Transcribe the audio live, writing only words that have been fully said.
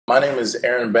My name is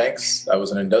Erin Banks. I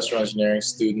was an industrial engineering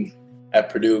student at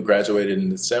Purdue, graduated in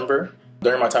December.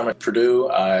 During my time at Purdue,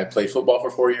 I played football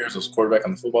for 4 years. I was quarterback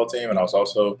on the football team, and I was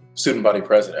also student body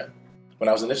president. When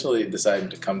I was initially deciding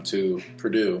to come to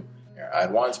Purdue, I'd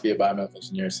wanted to be a biomedical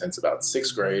engineer since about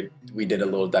 6th grade. We did a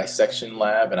little dissection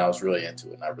lab, and I was really into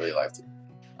it, and I really liked it.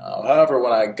 However,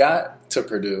 when I got to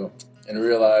Purdue and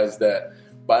realized that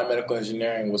biomedical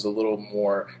engineering was a little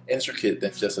more intricate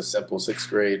than just a simple 6th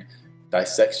grade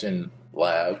dissection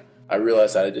lab, I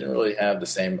realized that I didn't really have the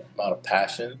same amount of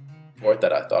passion for it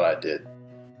that I thought I did.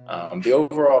 The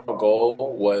overall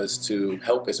goal was to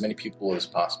help as many people as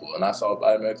possible, and I saw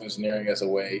biomedical engineering as a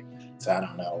way to, I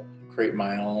don't know, create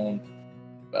my own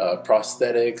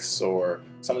prosthetics or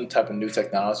some type of new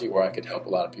technology where I could help a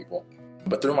lot of people.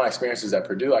 But through my experiences at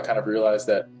Purdue, I kind of realized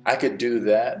that I could do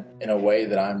that in a way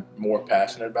that I'm more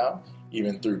passionate about,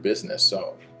 even through business.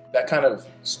 So that kind of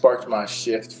sparked my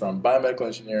shift from biomedical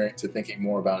engineering to thinking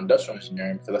more about industrial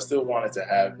engineering, because I still wanted to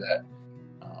have that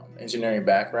engineering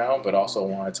background, but also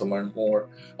wanted to learn more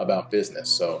about business.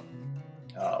 So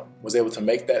was able to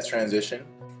make that transition,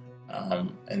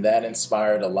 and that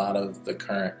inspired a lot of the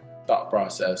current thought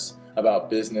process about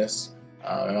business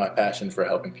and my passion for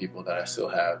helping people that I still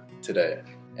have today.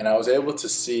 And I was able to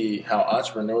see how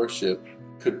entrepreneurship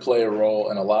could play a role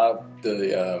in a lot of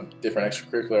the different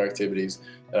extracurricular activities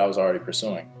that I was already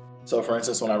pursuing. So for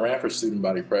instance, when I ran for student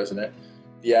body president,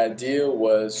 the idea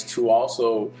was to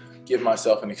also give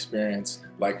myself an experience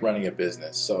like running a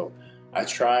business. So I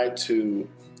tried to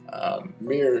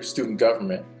mirror student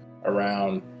government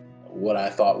around what I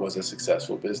thought was a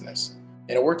successful business.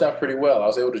 And it worked out pretty well. I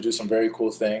was able to do some very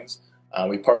cool things.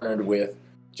 We partnered with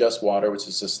Just Water, which is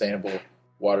a sustainable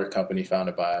water company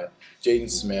founded by Jaden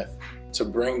Smith, to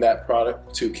bring that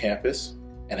product to campus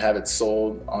and have it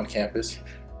sold on campus.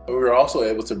 And we were also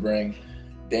able to bring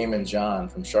Damon John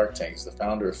from Shark Tank, the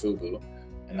founder of Fubu,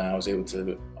 and I was able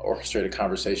to orchestrate a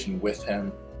conversation with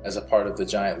him as a part of the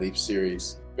Giant Leap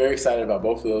series. Very excited about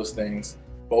both of those things.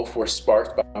 Both were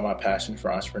sparked by my passion for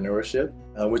entrepreneurship,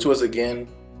 which was again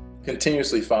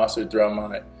continuously fostered throughout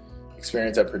my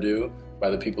experience at Purdue by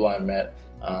the people I met,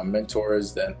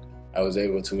 mentors that I was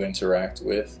able to interact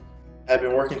with. I've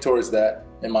been working towards that.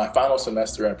 In my final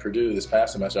semester at Purdue this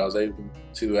past semester, I was able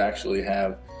to actually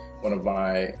have one of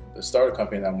the startup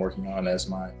company that I'm working on as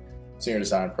my senior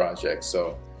design project.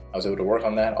 So I was able to work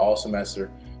on that all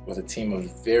semester with a team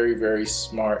of very, very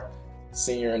smart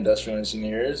senior industrial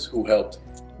engineers who helped,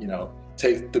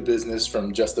 take the business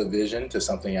from just a vision to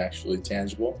something actually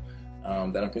tangible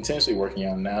that I'm continuously working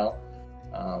on now,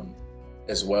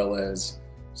 as well as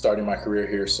starting my career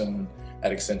here soon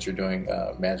at Accenture doing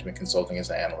management consulting as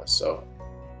an analyst. So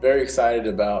very excited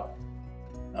about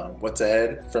what's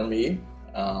ahead for me,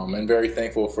 and very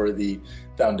thankful for the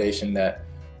foundation that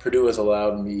Purdue has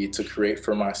allowed me to create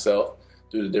for myself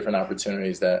through the different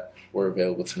opportunities that were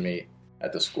available to me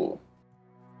at the school.